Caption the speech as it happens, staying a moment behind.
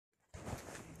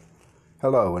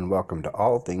Hello and welcome to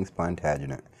All Things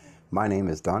Plantagenet. My name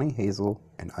is Donnie Hazel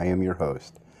and I am your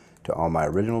host. To all my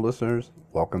original listeners,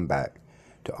 welcome back.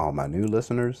 To all my new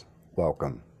listeners,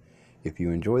 welcome. If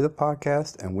you enjoy the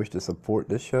podcast and wish to support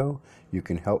this show, you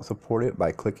can help support it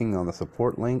by clicking on the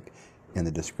support link in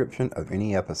the description of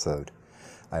any episode.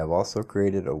 I have also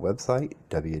created a website,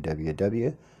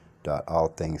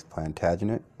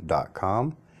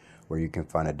 www.allthingsplantagenet.com, where you can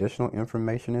find additional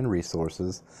information and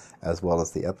resources, as well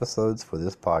as the episodes for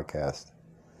this podcast.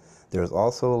 There is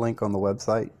also a link on the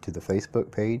website to the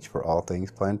Facebook page for All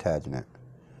Things Plantagenet.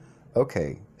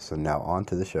 Okay, so now on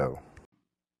to the show.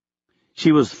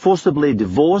 She was forcibly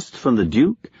divorced from the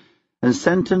Duke and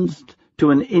sentenced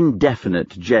to an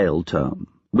indefinite jail term,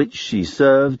 which she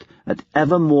served at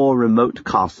ever more remote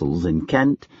castles in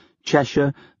Kent,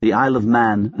 Cheshire, the Isle of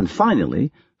Man, and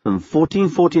finally, from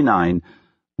 1449,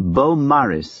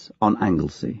 Beaumaris on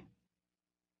Anglesey.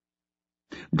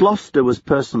 Gloucester was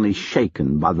personally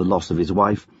shaken by the loss of his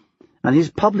wife, and his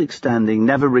public standing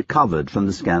never recovered from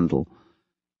the scandal.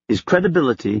 His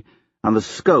credibility and the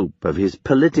scope of his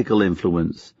political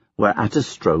influence were at a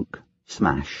stroke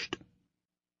smashed.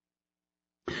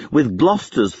 With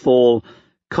Gloucester's fall,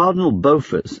 Cardinal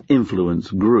Beaufort's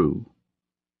influence grew.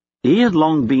 He had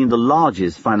long been the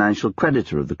largest financial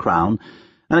creditor of the Crown,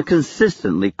 and a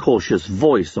consistently cautious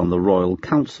voice on the Royal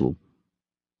Council.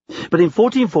 But in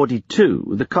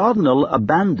 1442, the Cardinal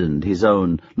abandoned his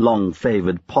own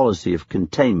long-favoured policy of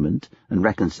containment and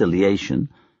reconciliation,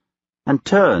 and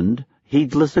turned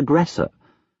heedless aggressor.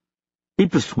 He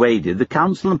persuaded the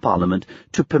Council and Parliament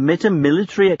to permit a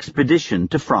military expedition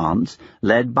to France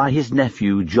led by his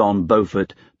nephew John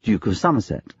Beaufort, Duke of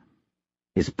Somerset.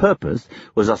 His purpose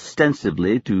was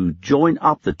ostensibly to join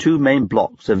up the two main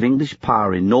blocks of English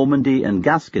power in Normandy and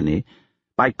Gascony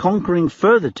by conquering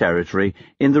further territory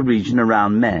in the region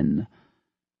around Maine.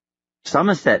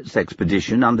 Somerset's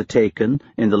expedition, undertaken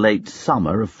in the late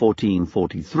summer of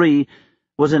 1443,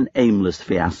 was an aimless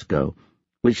fiasco,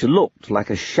 which looked like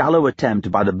a shallow attempt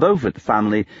by the Beaufort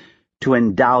family to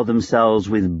endow themselves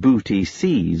with booty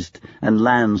seized and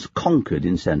lands conquered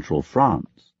in central France.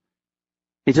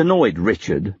 It annoyed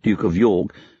Richard, Duke of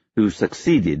York, who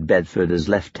succeeded Bedford as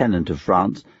Lieutenant of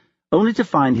France, only to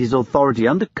find his authority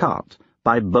undercut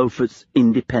by Beaufort's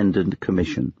independent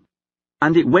commission.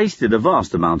 And it wasted a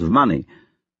vast amount of money.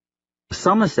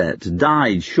 Somerset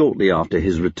died shortly after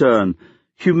his return,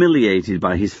 humiliated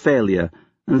by his failure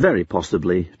and very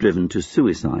possibly driven to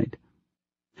suicide.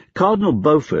 Cardinal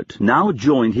Beaufort now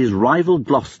joined his rival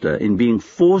Gloucester in being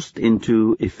forced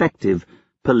into effective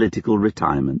political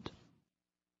retirement.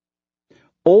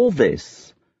 All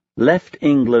this left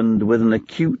England with an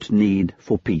acute need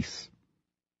for peace.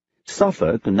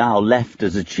 Suffolk, now left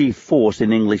as a chief force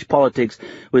in English politics,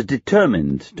 was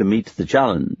determined to meet the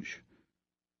challenge.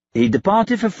 He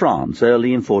departed for France early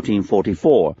in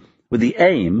 1444, with the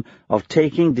aim of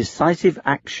taking decisive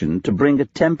action to bring a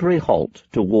temporary halt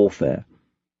to warfare.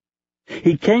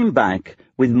 He came back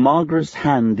with Margaret's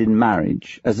hand in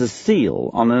marriage as a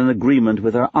seal on an agreement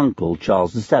with her uncle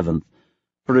Charles VII,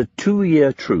 for a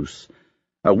 2-year truce,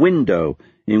 a window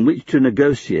in which to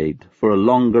negotiate for a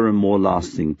longer and more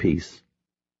lasting peace.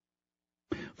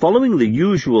 Following the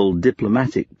usual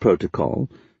diplomatic protocol,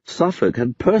 Suffolk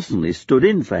had personally stood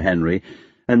in for Henry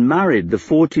and married the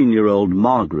 14-year-old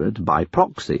Margaret by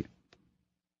proxy.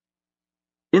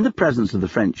 In the presence of the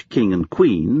French king and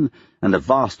queen and a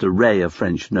vast array of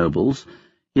French nobles,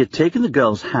 he had taken the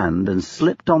girl's hand and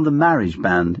slipped on the marriage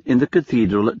band in the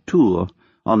cathedral at Tours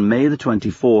on May the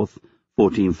 24th,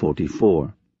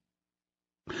 1444.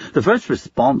 The first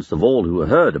response of all who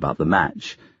heard about the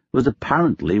match was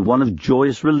apparently one of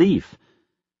joyous relief.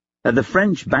 At the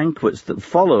French banquets that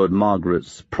followed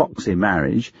Margaret's proxy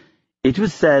marriage, it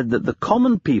was said that the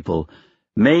common people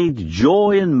made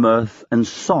joy and mirth and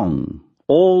song,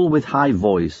 all with high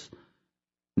voice,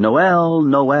 Noel,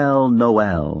 Noel,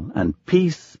 Noel, and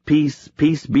peace, peace,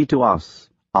 peace be to us.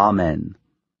 Amen.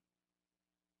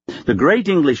 The great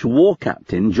English war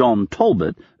captain, John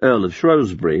Talbot, Earl of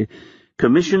Shrewsbury,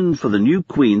 commissioned for the new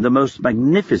queen the most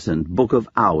magnificent Book of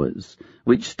Hours,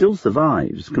 which still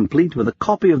survives, complete with a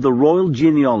copy of the royal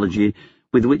genealogy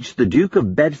with which the Duke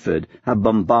of Bedford had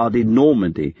bombarded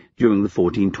Normandy during the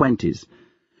 1420s,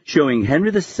 showing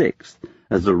Henry VI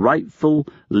as the rightful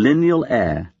lineal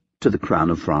heir to the crown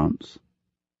of France.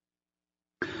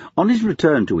 On his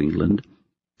return to England,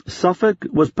 Suffolk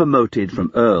was promoted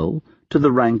from Earl to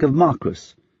the rank of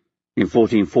Marquess. In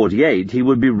 1448 he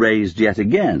would be raised yet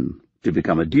again to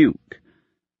become a duke.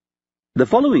 The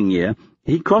following year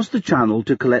he crossed the Channel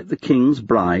to collect the king's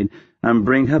bride and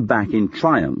bring her back in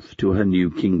triumph to her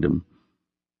new kingdom.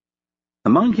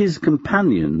 Among his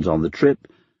companions on the trip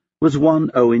was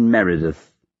one Owen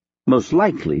Meredith, most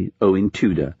likely Owen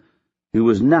Tudor, who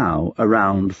was now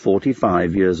around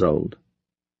 45 years old.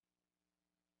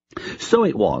 So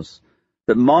it was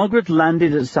that Margaret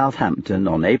landed at Southampton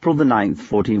on April the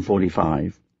 9th,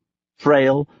 1445,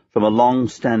 frail from a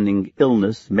long-standing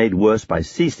illness made worse by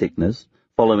seasickness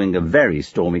following a very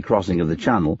stormy crossing of the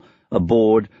Channel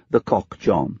aboard the Cock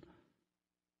John.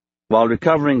 While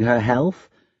recovering her health,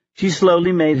 she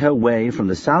slowly made her way from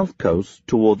the south coast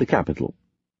toward the capital.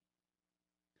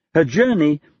 Her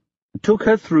journey took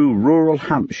her through rural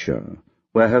Hampshire,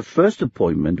 where her first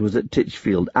appointment was at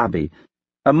Titchfield Abbey,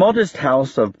 a modest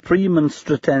house of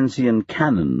Premonstratensian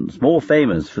canons, more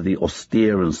famous for the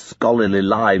austere and scholarly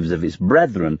lives of its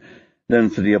brethren than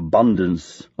for the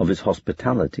abundance of its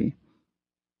hospitality.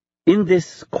 In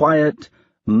this quiet,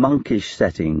 monkish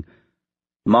setting,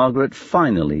 Margaret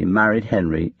finally married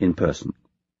Henry in person.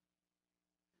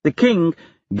 The king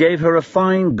gave her a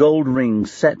fine gold ring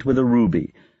set with a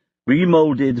ruby,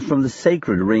 remoulded from the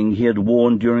sacred ring he had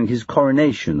worn during his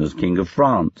coronation as King of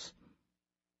France.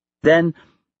 Then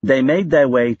they made their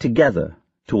way together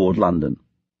toward London.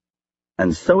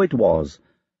 And so it was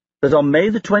that on May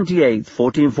the 28th,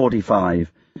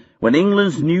 1445, when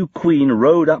England's new queen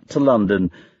rode up to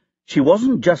London, she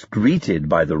wasn't just greeted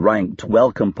by the ranked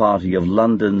welcome party of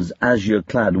London's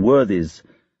azure-clad worthies.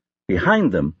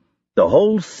 Behind them, the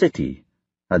whole city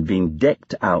had been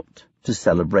decked out to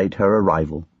celebrate her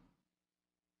arrival.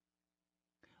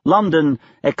 London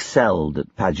excelled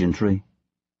at pageantry.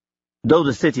 Though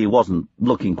the city wasn't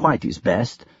looking quite its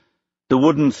best, the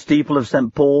wooden steeple of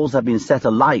St. Paul's had been set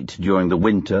alight during the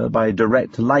winter by a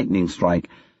direct lightning strike,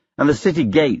 and the city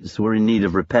gates were in need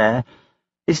of repair.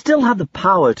 It still had the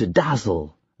power to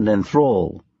dazzle and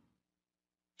enthrall.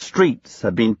 Streets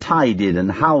had been tidied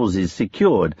and houses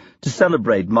secured to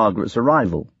celebrate Margaret's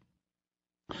arrival.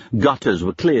 Gutters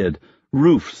were cleared,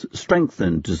 roofs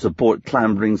strengthened to support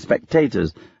clambering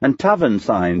spectators, and tavern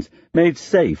signs made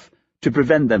safe to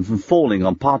prevent them from falling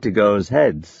on partygoers'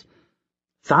 heads.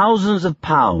 Thousands of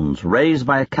pounds raised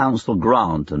by a council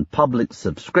grant and public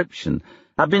subscription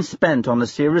had been spent on a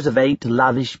series of 8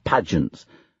 lavish pageants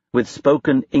with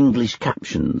spoken English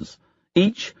captions,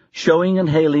 each showing and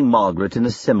hailing Margaret in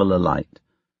a similar light,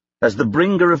 as the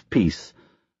bringer of peace,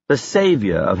 the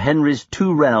saviour of Henry's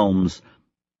 2 realms,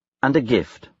 and a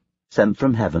gift sent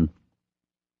from heaven.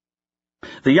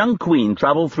 The young queen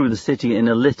travelled through the city in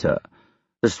a litter,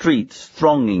 the streets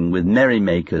thronging with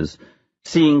merrymakers,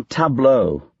 seeing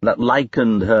tableaux that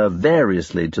likened her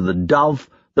variously to the dove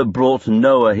that brought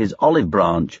Noah his olive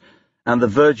branch and the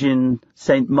Virgin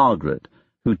St. Margaret,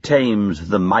 who tames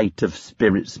the might of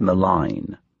spirits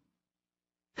malign.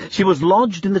 She was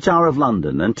lodged in the Tower of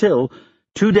London until,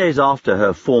 2 days after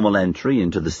her formal entry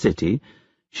into the city,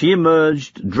 she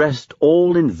emerged dressed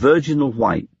all in virginal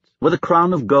white, with a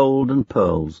crown of gold and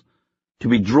pearls, to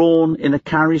be drawn in a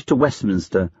carriage to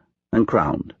Westminster and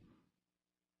crowned.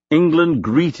 England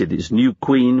greeted its new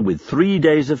queen with 3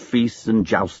 days of feasts and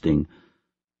jousting.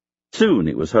 Soon,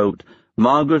 it was hoped,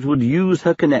 Margaret would use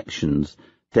her connections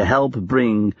to help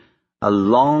bring a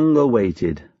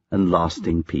long-awaited and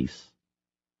lasting peace.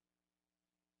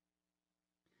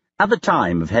 At the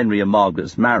time of Henry and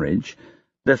Margaret's marriage,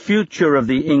 the future of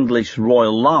the English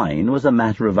royal line was a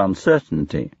matter of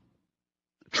uncertainty.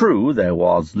 True, there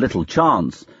was little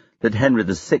chance that Henry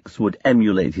VI would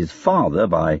emulate his father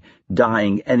by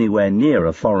dying anywhere near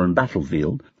a foreign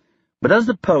battlefield, but as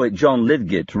the poet John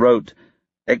Lydgate wrote,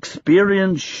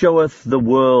 "Experience showeth the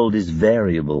world is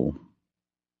variable.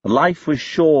 Life was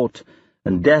short,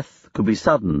 and death could be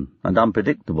sudden and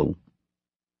unpredictable."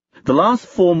 The last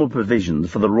formal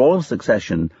provisions for the royal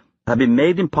succession had been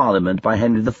made in Parliament by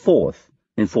Henry IV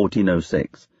in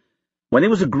 1406, when it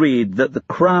was agreed that the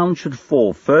crown should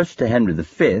fall first to Henry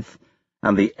V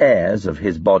and the heirs of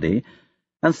his body,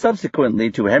 and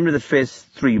subsequently to Henry V's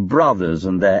 3 brothers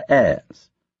and their heirs,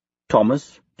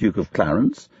 Thomas, Duke of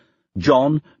Clarence,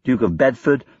 John, Duke of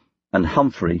Bedford, and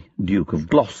Humphrey, Duke of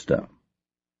Gloucester.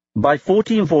 By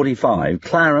 1445,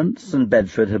 Clarence and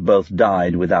Bedford had both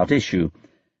died without issue,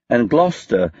 and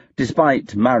Gloucester,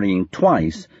 despite marrying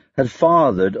twice, had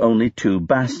fathered only 2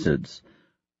 bastards,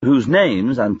 whose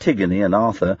names, Antigone and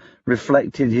Arthur,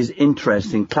 reflected his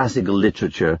interest in classical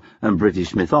literature and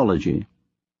British mythology.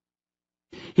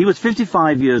 He was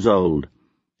 55 years old.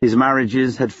 His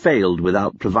marriages had failed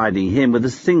without providing him with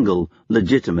a single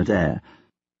legitimate heir,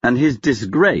 and his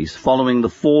disgrace following the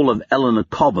fall of Eleanor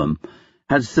Cobham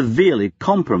had severely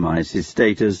compromised his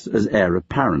status as heir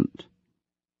apparent.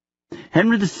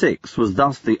 Henry VI was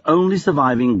thus the only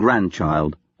surviving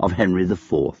grandchild of Henry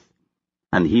IV.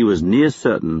 and he was near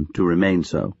certain to remain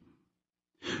so.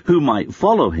 Who might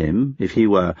follow him if he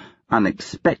were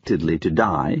unexpectedly to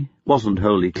die wasn't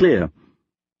wholly clear.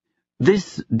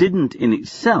 This didn't in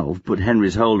itself put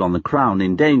Henry's hold on the crown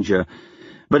in danger,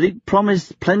 but it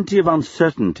promised plenty of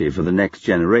uncertainty for the next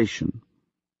generation.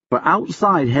 For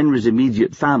outside Henry's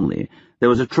immediate family, there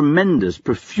was a tremendous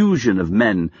profusion of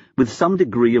men with some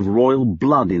degree of royal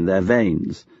blood in their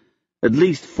veins. At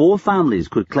least 4 families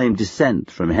could claim descent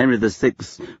from Henry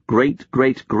VI's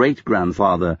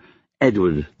great-great-great-grandfather,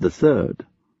 Edward III.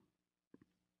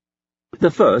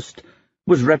 The first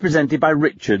was represented by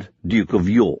Richard, Duke of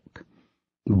York.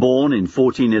 Born in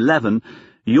 1411,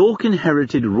 York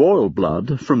inherited royal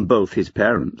blood from both his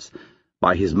parents.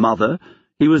 By his mother,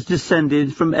 he was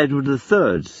descended from Edward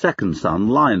III's second son,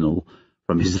 Lionel.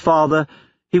 From his father,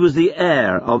 he was the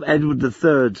heir of Edward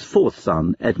III's fourth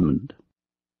son, Edmund.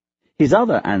 His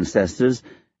other ancestors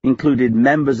included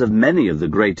members of many of the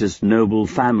greatest noble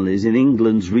families in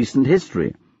England's recent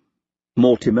history: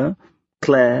 Mortimer,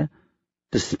 Clare,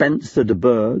 de Spencer de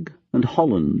Burgh, and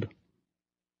Holland.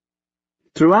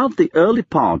 Throughout the early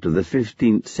part of the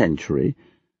 15th century,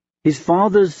 his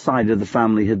father's side of the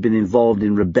family had been involved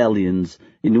in rebellions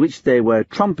in which they were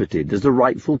trumpeted as the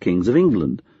rightful kings of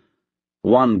England.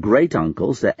 One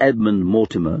great-uncle, Sir Edmund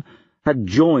Mortimer, had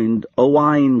joined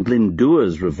Owain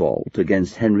Glyndwr's revolt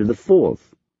against Henry IV,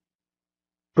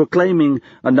 proclaiming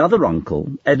another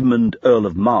uncle, Edmund, Earl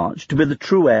of March, to be the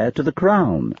true heir to the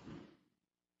crown.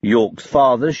 York's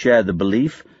father shared the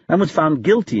belief and was found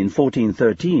guilty in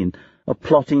 1413 of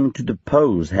plotting to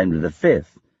depose Henry V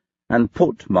and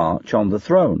put March on the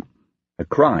throne, a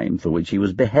crime for which he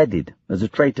was beheaded as a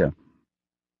traitor.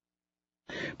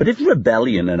 But if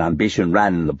rebellion and ambition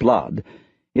ran in the blood,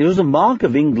 it was a mark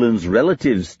of England's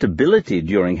relative stability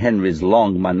during Henry's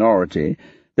long minority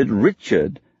that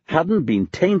Richard hadn't been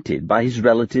tainted by his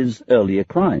relative's earlier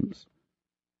crimes.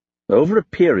 Over a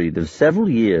period of several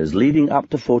years leading up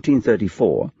to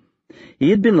 1434, he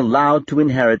had been allowed to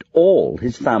inherit all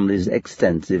his family's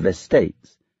extensive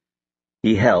estates.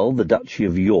 He held the Duchy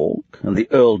of York and the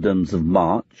earldoms of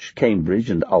March, Cambridge,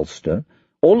 and Ulster,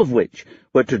 all of which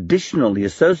were traditionally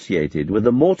associated with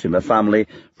the Mortimer family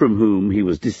from whom he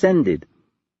was descended.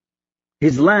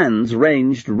 His lands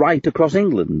ranged right across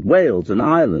England, Wales, and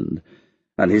Ireland,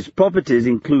 and his properties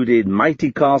included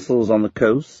mighty castles on the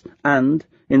coast and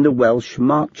in the Welsh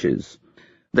Marches,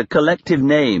 the collective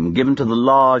name given to the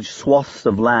large swaths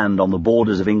of land on the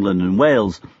borders of England and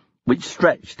Wales, which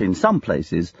stretched in some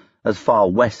places as far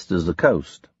west as the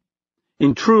coast.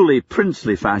 In truly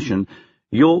princely fashion,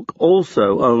 York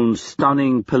also owned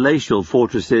stunning palatial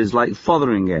fortresses like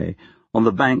Fotheringay on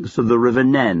the banks of the River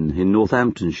Nen in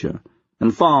Northamptonshire,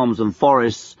 and farms and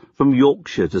forests from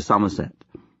Yorkshire to Somerset.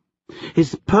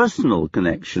 His personal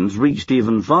connections reached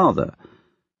even farther.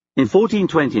 In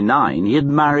 1429 he had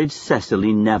married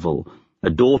Cecily Neville, a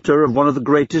daughter of one of the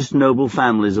greatest noble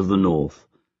families of the north.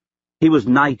 He was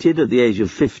knighted at the age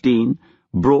of 15,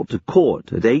 brought to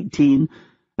court at 18,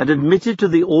 and admitted to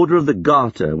the Order of the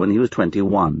Garter when he was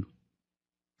 21.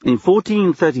 In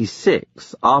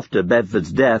 1436, after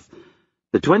Bedford's death,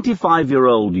 the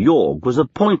 25-year-old York was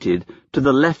appointed to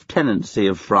the Lieutenancy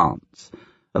of France,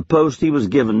 a post he was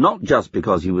given not just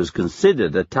because he was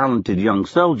considered a talented young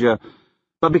soldier,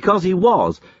 but because he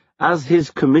was, as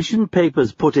his commission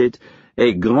papers put it,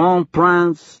 a grand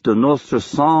prince de notre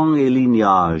sang et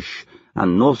lignage,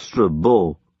 and notre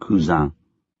beau cousin,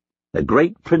 the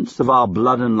great prince of our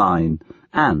blood and line,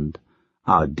 and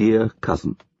our dear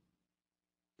cousin.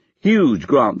 Huge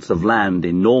grants of land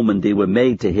in Normandy were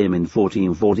made to him in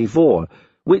 1444,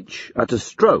 which, at a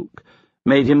stroke,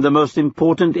 made him the most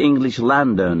important English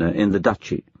landowner in the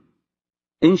duchy.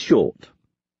 In short,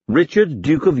 Richard,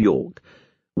 Duke of York,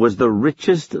 was the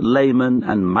richest layman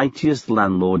and mightiest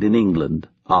landlord in England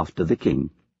after the king.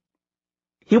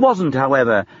 He wasn't,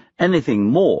 however, anything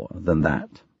more than that.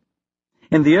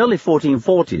 In the early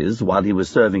 1440s, while he was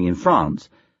serving in France,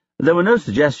 there were no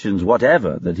suggestions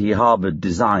whatever that he harboured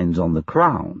designs on the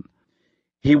crown.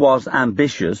 He was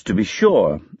ambitious, to be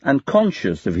sure, and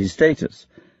conscious of his status.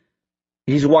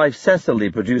 His wife Cecily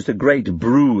produced a great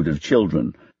brood of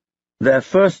children. Their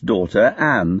first daughter,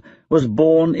 Anne, was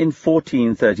born in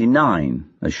 1439.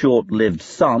 A short-lived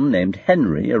son named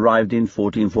Henry arrived in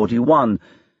 1441,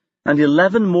 and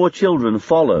 11 more children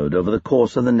followed over the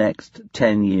course of the next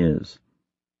 10 years.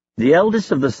 The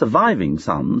eldest of the surviving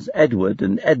sons, Edward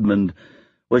and Edmund,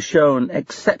 was shown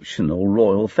exceptional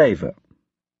royal favour.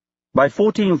 By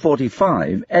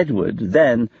 1445, Edward,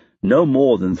 then no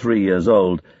more than 3 years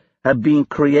old, had been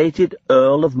created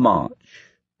Earl of March,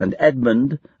 and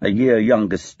Edmund, a year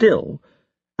younger still,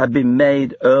 had been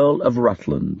made Earl of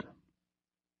Rutland.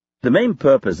 The main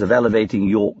purpose of elevating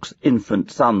York's infant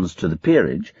sons to the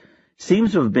peerage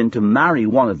seems to have been to marry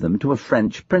one of them to a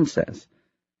French princess.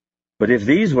 But if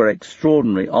these were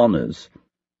extraordinary honours,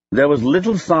 there was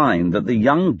little sign that the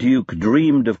young Duke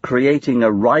dreamed of creating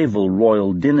a rival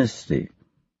royal dynasty.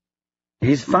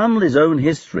 His family's own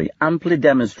history amply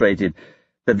demonstrated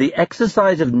that the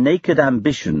exercise of naked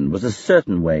ambition was a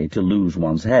certain way to lose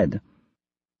one's head.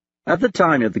 At the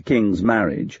time of the king's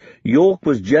marriage, York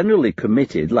was generally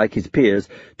committed, like his peers,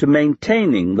 to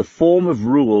maintaining the form of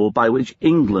rule by which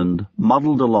England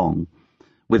muddled along,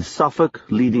 with Suffolk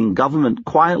leading government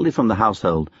quietly from the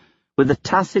household, with the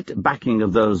tacit backing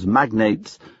of those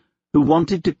magnates who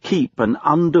wanted to keep an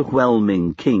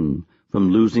underwhelming king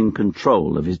from losing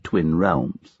control of his twin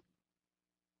realms.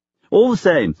 All the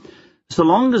same, so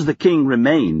long as the king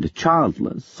remained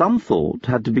childless, some thought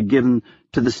had to be given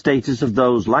to the status of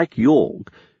those like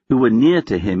York who were near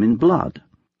to him in blood.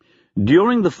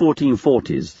 During the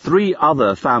 1440s, 3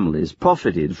 other families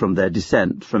profited from their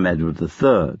descent from Edward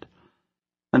III,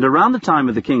 and around the time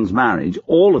of the king's marriage,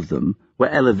 all of them were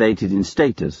elevated in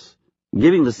status,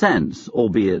 giving the sense,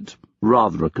 albeit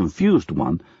rather a confused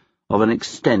one, of an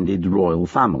extended royal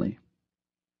family.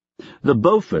 The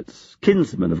Beauforts,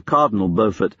 kinsmen of Cardinal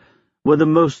Beaufort, were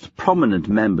the most prominent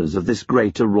members of this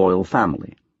greater royal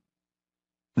family.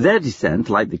 Their descent,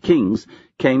 like the king's,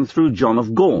 came through John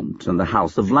of Gaunt and the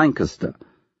House of Lancaster.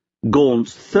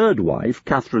 Gaunt's third wife,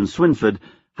 Catherine Swynford,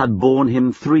 had borne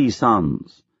him 3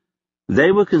 sons.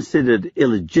 They were considered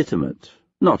illegitimate,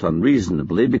 not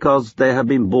unreasonably, because they had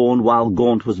been born while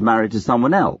Gaunt was married to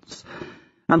someone else,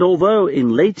 and although in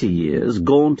later years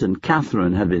Gaunt and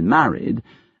Catherine had been married,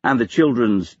 and the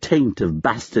children's taint of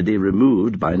bastardy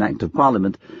removed by an Act of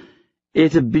Parliament,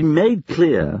 it had been made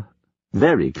clear,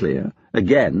 very clear,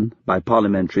 again by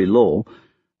parliamentary law,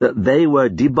 that they were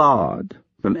debarred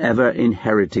from ever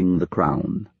inheriting the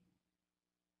crown.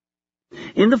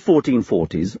 In the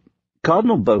 1440s,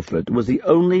 Cardinal Beaufort was the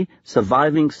only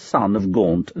surviving son of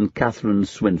Gaunt and Catherine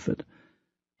Swynford,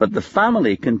 but the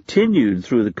family continued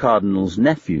through the cardinal's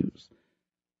nephews.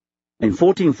 In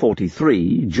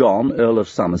 1443, John, Earl of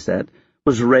Somerset,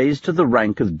 was raised to the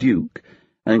rank of Duke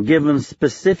and given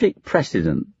specific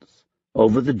precedence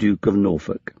over the Duke of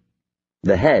Norfolk,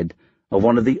 the head of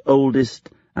one of the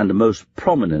oldest and most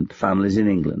prominent families in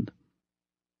England.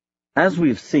 As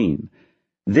we've seen,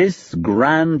 this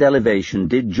grand elevation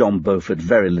did John Beaufort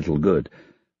very little good,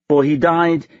 for he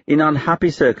died in unhappy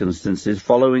circumstances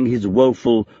following his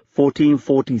woeful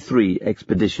 1443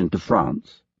 expedition to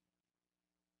France.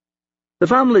 The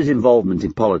family's involvement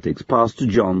in politics passed to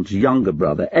John's younger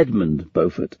brother, Edmund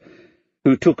Beaufort,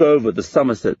 who took over the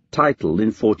Somerset title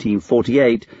in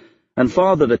 1448 and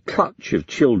fathered a clutch of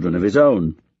children of his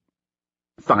own.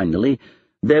 Finally,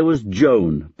 there was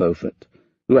Joan Beaufort,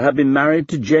 who had been married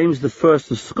to James I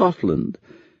of Scotland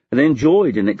and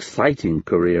enjoyed an exciting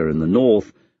career in the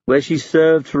north, where she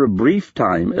served for a brief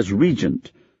time as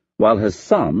regent, while her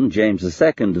son, James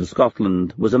II of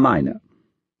Scotland, was a minor.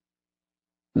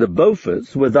 The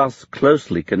Beauforts were thus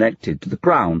closely connected to the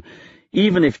crown,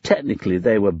 even if technically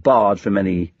they were barred from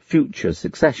any future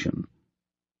succession.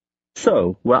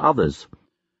 So were others.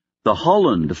 The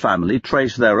Holland family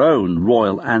traced their own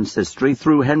royal ancestry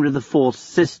through Henry IV's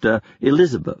sister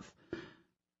Elizabeth.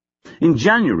 In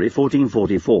January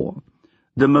 1444,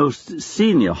 the most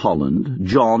senior Holland,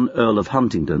 John, Earl of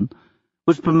Huntingdon,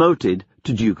 was promoted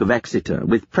to Duke of Exeter,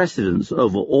 with precedence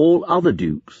over all other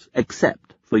dukes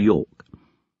except for York.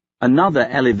 Another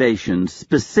elevation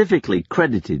specifically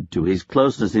credited to his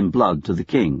closeness in blood to the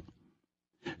king.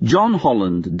 John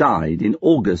Holland died in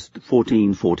August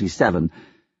 1447,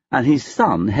 and his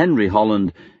son, Henry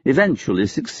Holland, eventually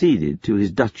succeeded to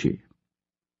his duchy.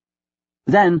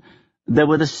 Then there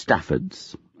were the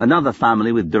Staffords, another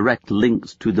family with direct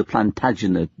links to the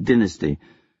Plantagenet dynasty.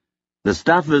 The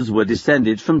Staffords were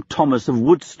descended from Thomas of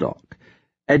Woodstock,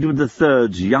 Edward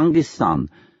III's youngest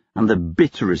son, and the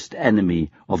bitterest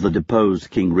enemy of the deposed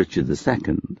King Richard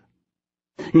II.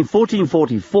 In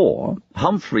 1444,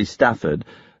 Humphrey Stafford,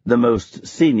 the most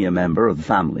senior member of the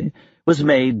family, was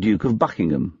made Duke of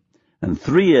Buckingham, and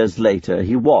 3 years later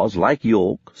he was, like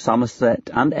York, Somerset,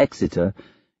 and Exeter,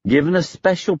 given a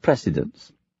special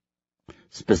precedence.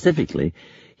 Specifically,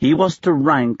 he was to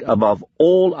rank above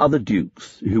all other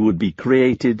dukes who would be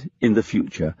created in the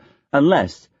future,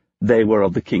 unless they were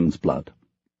of the king's blood.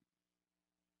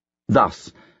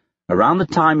 Thus, around the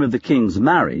time of the king's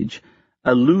marriage,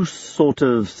 a loose sort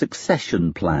of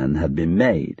succession plan had been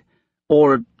made,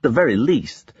 or at the very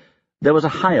least, there was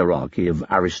a hierarchy of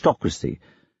aristocracy,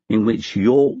 in which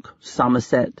York,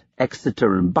 Somerset,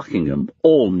 Exeter, and Buckingham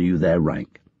all knew their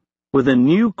rank. With a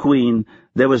new queen,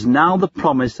 there was now the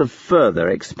promise of further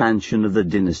expansion of the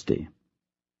dynasty.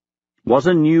 Was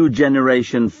a new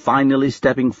generation finally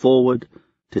stepping forward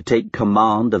to take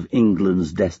command of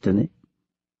England's destiny?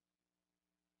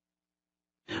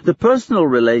 The personal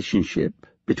relationship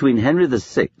between Henry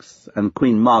VI and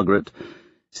Queen Margaret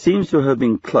seems to have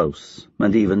been close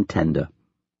and even tender.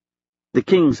 The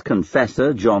king's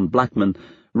confessor, John Blackman,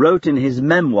 wrote in his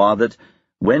memoir that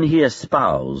when he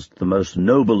espoused the most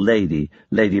noble lady,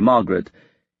 Lady Margaret,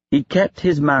 he kept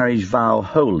his marriage vow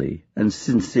wholly and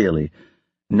sincerely,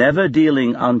 never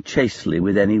dealing unchastely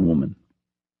with any woman.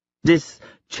 This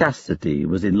chastity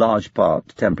was in large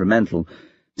part temperamental,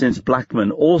 since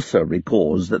Blackman also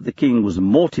records that the king was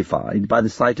mortified by the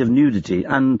sight of nudity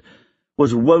and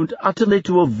was wont utterly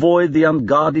to avoid the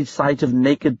unguarded sight of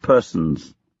naked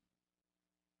persons.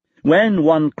 When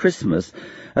one Christmas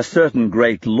a certain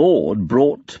great lord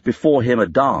brought before him a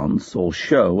dance or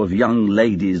show of young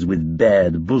ladies with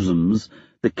bared bosoms,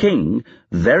 the king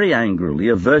very angrily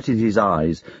averted his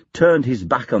eyes, turned his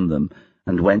back on them,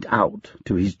 and went out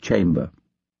to his chamber.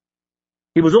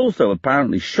 He was also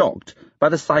apparently shocked by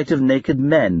the sight of naked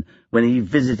men when he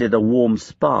visited a warm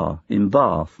spa in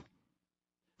Bath.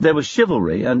 There was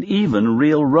chivalry and even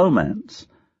real romance.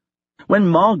 When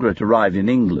Margaret arrived in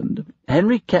England,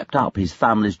 Henry kept up his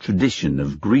family's tradition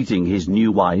of greeting his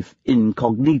new wife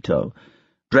incognito,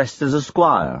 dressed as a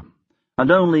squire,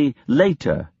 and only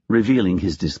later revealing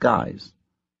his disguise.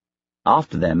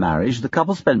 After their marriage, the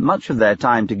couple spent much of their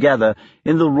time together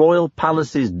in the royal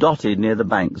palaces dotted near the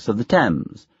banks of the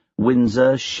Thames,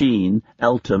 Windsor, Sheen,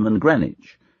 Eltham, and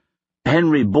Greenwich.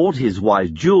 Henry bought his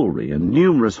wife jewellery and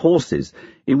numerous horses,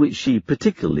 in which she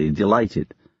particularly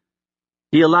delighted.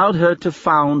 He allowed her to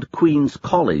found Queen's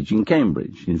College in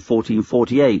Cambridge in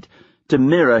 1448, to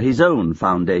mirror his own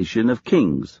foundation of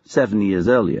King's 7 years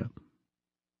earlier.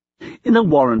 In a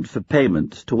warrant for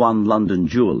payment to one London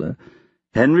jeweller,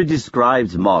 Henry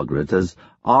describes Margaret as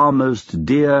our most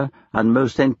dear and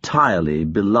most entirely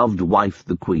beloved wife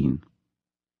the Queen.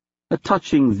 A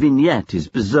touching vignette is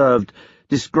preserved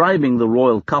describing the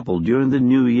royal couple during the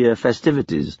New Year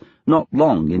festivities, not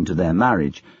long into their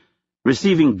marriage,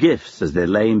 receiving gifts as they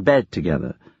lay in bed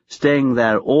together, staying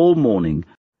there all morning.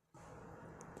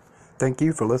 Thank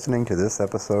you for listening to this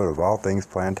episode of All Things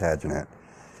Plantagenet.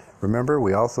 Remember,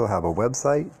 we also have a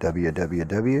website,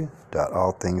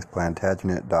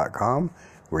 www.allthingsplantagenet.com,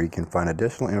 where you can find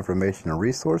additional information and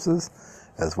resources,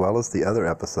 as well as the other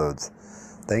episodes.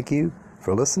 Thank you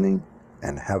for listening,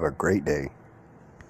 and have a great day.